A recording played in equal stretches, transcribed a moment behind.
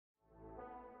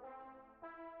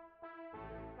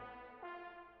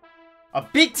A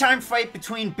big-time fight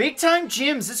between big-time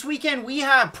gyms. This weekend, we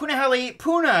have Punahele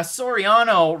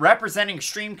Soriano representing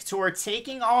Extreme Couture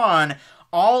taking on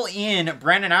All In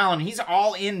Brendan Allen. He's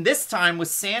all in this time with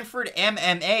Sanford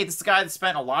MMA. This is a guy that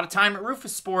spent a lot of time at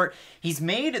Rufus Sport. He's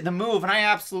made the move, and I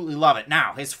absolutely love it.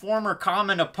 Now, his former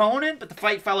common opponent, but the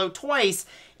fight fell out twice,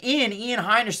 Ian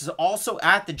Heinisch, is also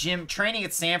at the gym training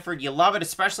at Sanford. You love it,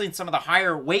 especially in some of the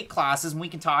higher weight classes, and we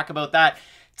can talk about that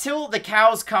till the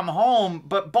cows come home.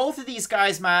 But both of these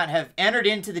guys, Matt, have entered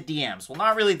into the DMs. Well,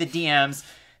 not really the DMs.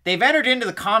 They've entered into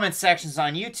the comment sections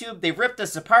on YouTube. They've ripped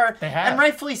us apart. They have. And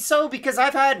rightfully so, because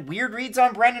I've had weird reads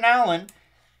on Brendan Allen.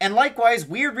 And likewise,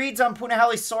 weird reads on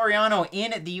Punahele Soriano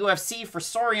in the UFC. For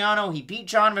Soriano, he beat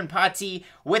Jonathan Patti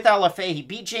with LFA. He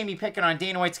beat Jamie Pickett on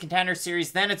Dana White's Contender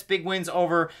Series. Then it's big wins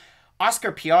over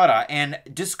Oscar Piata and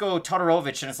Dusko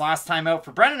Todorovic in his last time out.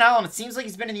 For Brendan Allen, it seems like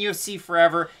he's been in the UFC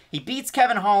forever. He beats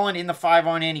Kevin Holland in the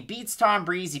 5-on-in. He beats Tom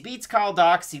Breeze. He beats Kyle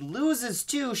Dux. He loses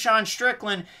to Sean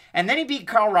Strickland. And then he beat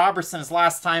Carl Robertson his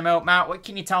last time out. Matt, what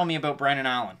can you tell me about Brendan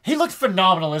Allen? He looked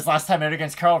phenomenal his last time out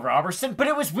against Carl Robertson, but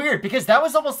it was weird because that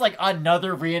was almost like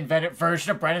another reinvented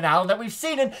version of Brendan Allen that we've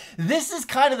seen. And this is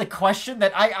kind of the question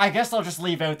that I guess I'll just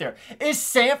leave out there. Is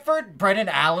Sanford Brendan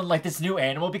Allen like this new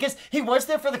animal? Because he was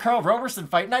there for the Carl Robertson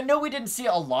fight, and I know we didn't see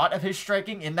a lot of his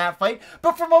striking in that fight,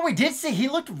 but from what we did see, he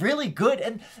looked really good.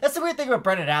 And that's the weird thing about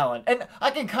Brendan Allen. And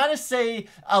I can kind of say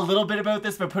a little bit about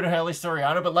this about Punahele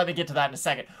Soriano, but let me get to that in a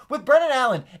second. With Brendan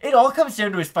Allen, it all comes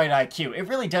down to his fight IQ. It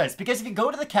really does. Because if you go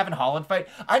to the Kevin Holland fight,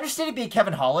 I understand he beat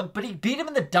Kevin Holland, but he beat him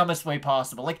in the dumbest way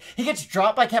possible. Like, he gets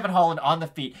dropped by Kevin Holland on the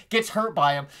feet, gets hurt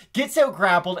by him, gets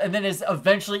out-grappled, and then is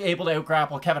eventually able to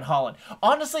out-grapple Kevin Holland.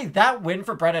 Honestly, that win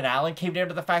for Brendan Allen came down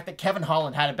to the fact that Kevin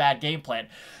Holland had a bad game plan.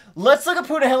 Let's look at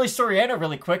Punahele Soriano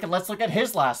really quick, and let's look at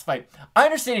his last fight. I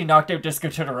understand he knocked out Dusko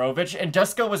Todorovic, and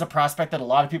Dusko was a prospect that a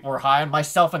lot of people were high on,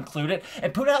 myself included,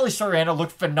 and Punahele Soriano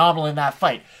looked phenomenal in that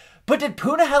fight. But did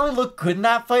Punahele look good in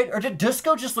that fight, or did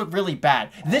Dusko just look really bad?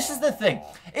 This is the thing.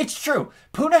 It's true.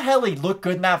 Punahele looked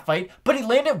good in that fight, but he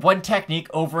landed one technique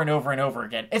over and over and over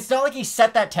again. It's not like he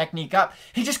set that technique up.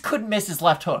 He just couldn't miss his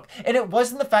left hook. And it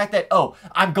wasn't the fact that, oh,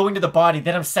 I'm going to the body,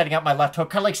 then I'm setting up my left hook,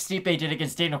 kind of like Stipe did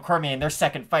against Daniel Cormier in their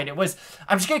second fight. It was,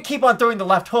 I'm just going to keep on throwing the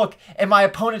left hook, and my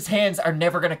opponent's hands are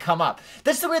never going to come up.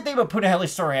 That's the weird thing about Punahele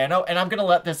Soriano, and I'm going to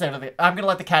let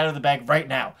the cat out of the bag right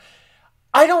now.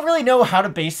 I don't really know how to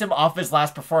base him off his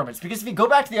last performance, because if you go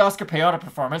back to the Oscar Piata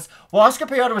performance, well, Oscar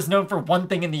Piata was known for one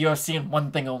thing in the UFC and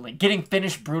one thing only, getting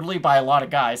finished brutally by a lot of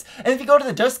guys. And if you go to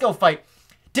the Dusko fight,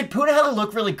 did Punahele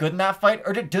look really good in that fight,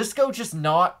 or did Dusko just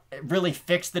not really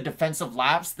fix the defensive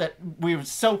lapse that was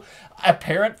so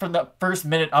apparent from the first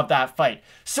minute of that fight?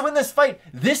 So in this fight,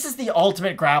 this is the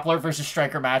ultimate grappler versus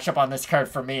striker matchup on this card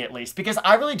for me, at least, because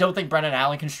I really don't think Brendan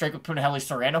Allen can strike with Punahele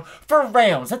Soriano for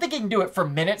rounds. I think he can do it for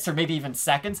minutes or maybe even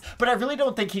seconds, but I really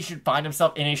don't think he should find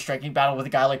himself in a striking battle with a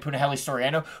guy like Punahele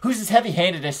Soriano, who's as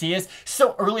heavy-handed as he is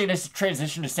so early in his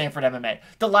transition to Sanford MMA.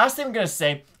 The last thing I'm going to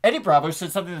say, Eddie Bravo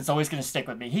said something that's always going to stick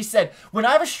with me. He said, when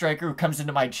I have a striker who comes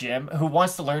into my gym who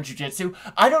wants to learn jiu-jitsu,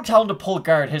 I don't tell him to pull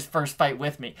guard his first fight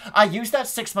with me. I use that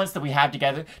 6 months that we have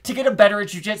together to get him better at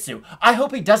jiu-jitsu. I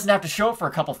hope he doesn't have to show up for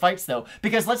a couple fights, though,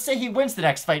 because let's say he wins the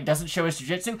next fight and doesn't show his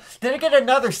jiu-jitsu, then I get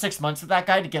another 6 months with that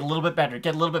guy to get a little bit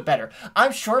better,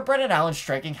 I'm sure Brendan Allen's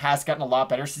striking has gotten a lot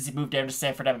better since he moved down to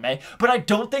Sanford MMA, but I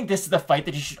don't think this is the fight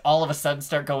that he should all of a sudden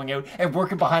start going out and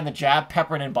working behind the jab,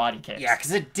 peppering in body kicks. Yeah,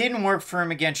 because it didn't work for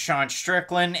him against Sean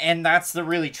Strickland, and that's the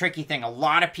really tricky thing. A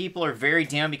lot of people are very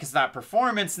down because of that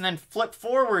performance, and then flip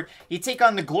forward, you take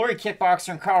on the glory kickboxer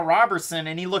and Carl Robertson,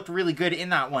 and he looked really good in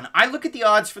that one. I look at the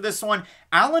odds for this one.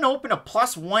 Allen opened a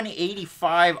plus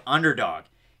 185 underdog.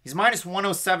 He's minus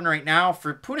 107 right now.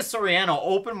 For Punahele Soriano,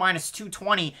 open minus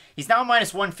 220. He's now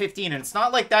minus 115, and it's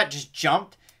not like that just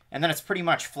jumped and then it's pretty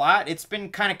much flat. It's been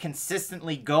kind of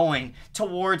consistently going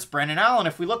towards Brendan Allen.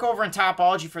 If we look over in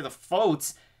Topology for the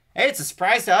votes, hey, it's a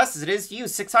surprise to us as it is to you.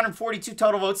 642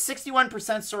 total votes, 61%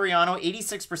 Soriano,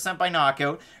 86% by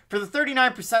knockout. For the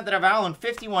 39% that have Allen,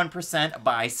 51%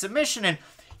 by submission. And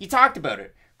you talked about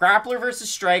it. Grappler versus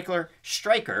striker.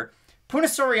 Punahele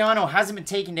Soriano hasn't been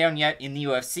taken down yet in the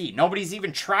UFC. Nobody's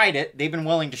even tried it. They've been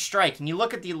willing to strike. And you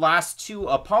look at the last two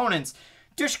opponents,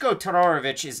 Dusko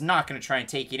Todorovic is not going to try and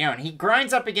take you down. He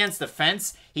grinds up against the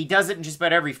fence. He does it in just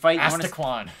about every fight.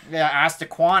 Astaquan. Yeah,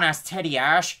 Astaquan, ask Teddy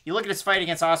Ash. You look at his fight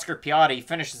against Oscar Piata, he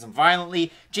finishes him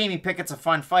violently. Jamie Pickett's a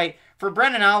fun fight. For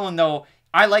Brendan Allen, though,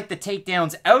 I like the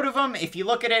takedowns out of him. If you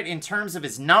look at it in terms of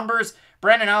his numbers,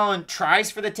 Brendan Allen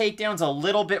tries for the takedowns a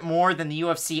little bit more than the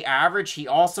UFC average. He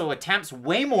also attempts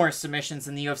way more submissions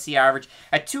than the UFC average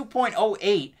at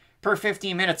 2.08 per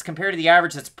 15 minutes compared to the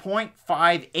average that's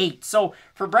 0.58. So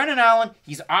for Brendan Allen,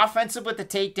 he's offensive with the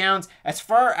takedowns. As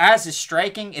far as his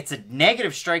striking, it's a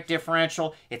negative strike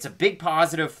differential. It's a big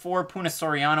positive for Punahele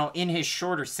Soriano in his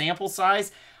shorter sample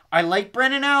size. I like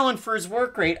Brendan Allen for his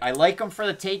work rate. I like him for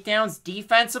the takedowns.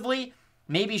 Defensively,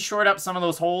 maybe short up some of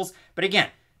those holes. But again,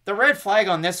 the red flag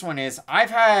on this one is I've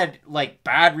had like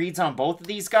bad reads on both of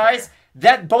these guys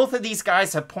that both of these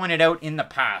guys have pointed out in the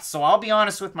past. So I'll be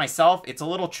honest with myself, it's a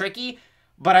little tricky,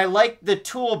 but I like the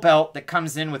tool belt that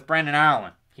comes in with Brendan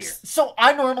Allen here. So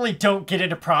I normally don't get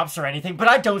into props or anything, but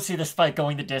I don't see this fight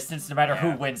going the distance no matter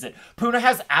who wins it. Puna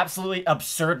has absolutely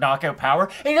absurd knockout power,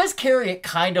 and he does carry it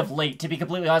kind of late, to be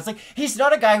completely honest. Like, he's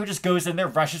not a guy who just goes in there,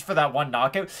 rushes for that one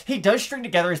knockout. He does string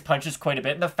together his punches quite a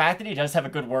bit, and the fact that he does have a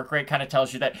good work rate kind of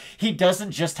tells you that he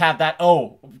doesn't just have that,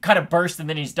 kind of burst and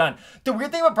then he's done. The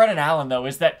weird thing about Brendan Allen, though,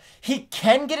 is that he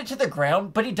can get it to the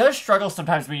ground, but he does struggle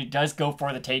sometimes when he does go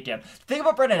for the takedown. The thing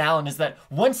about Brendan Allen is that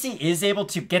once he is able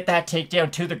to get that takedown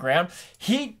to the ground,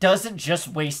 he doesn't just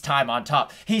waste time on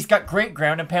top. He's got great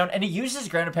ground and pound, and he uses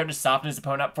ground and pound to soften his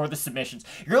opponent up for the submissions.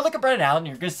 You're going to look at Brendan Allen,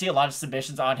 you're going to see a lot of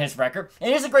submissions on his record,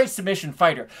 and he's a great submission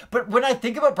fighter. But when I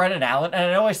think about Brendan Allen, and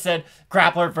I know I said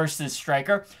grappler versus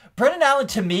striker, Brendan Allen,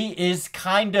 to me, is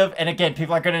kind of, and again,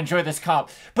 people are going to enjoy this comp,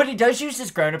 but he does use his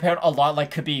ground and pound a lot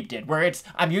like Khabib did, where it's,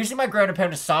 I'm using my ground and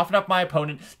pound to soften up my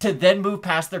opponent, to then move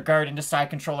past their guard into side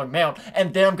controller mount,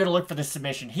 and then I'm going to look for the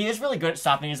submission. He is really good at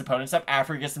softening his opponents up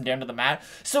after he gets them down to the mat,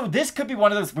 so this could be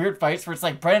one of those weird fights where it's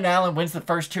like Brendan Allen wins the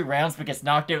first 2 rounds but gets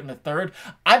knocked out in the 3rd.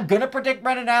 I'm going to predict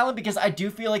Brendan Allen because I do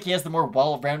feel like he has the more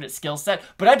well-rounded skill set,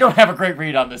 but I don't have a great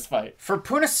read on this fight. For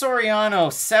Punahele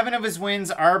Soriano, 7 of his wins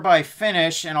are by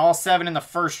finish, and all 7 in the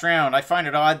first round. I find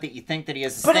it odd that you think that he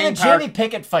has the But staying in the power. Jamie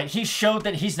Pickett fight, he showed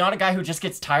that he's not a guy who just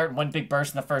gets tired in one big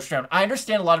burst in the first round. I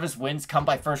understand a lot of his wins come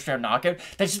by first round knockout.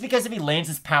 That's just because if he lands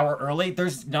his power early,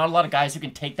 there's not a lot of guys who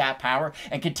can take that power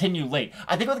and continue late.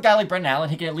 I think with a guy like Brendan Allen,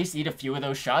 he can at least eat a few of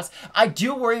those shots. I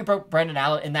do worry about Brendan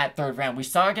Allen in that 3rd round. We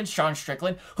saw it against Sean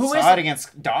Strickland, who saw it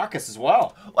against Dawkins as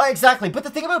well. Well, exactly. But the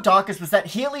thing about Dawkins was that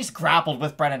he at least grappled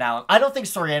with Brendan Allen. I don't think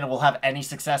Soriano will have any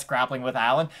success grappling with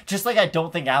Allen, just like I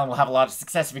don't think Allen will have a lot of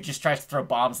success if he just tries to throw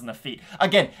bombs in the feet.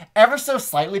 Again, ever so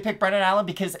slightly pick Brendan Allen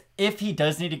because if he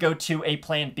does need to go to a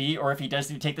plan B or if he does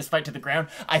need to take this fight to the ground,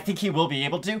 I think he will be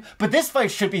able to. But this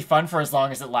fight should be fun for as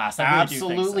long as it lasts. I really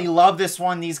Absolutely do think so. love this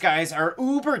one. These guys are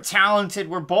uber talented.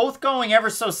 We're both going ever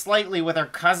so slightly with our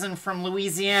cousin from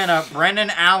Louisiana,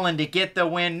 Brendan Allen, to get the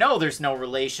win. No, there's no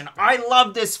relation. I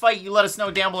love this fight. You let us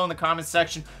know down below in the comments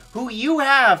section who you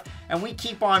have, and we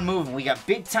keep on moving. We got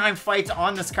big time fights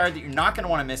on this card that you're not going to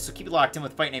want to miss, so keep it locked in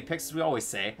with Fight Night Picks, as we always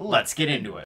say. Let's get into it.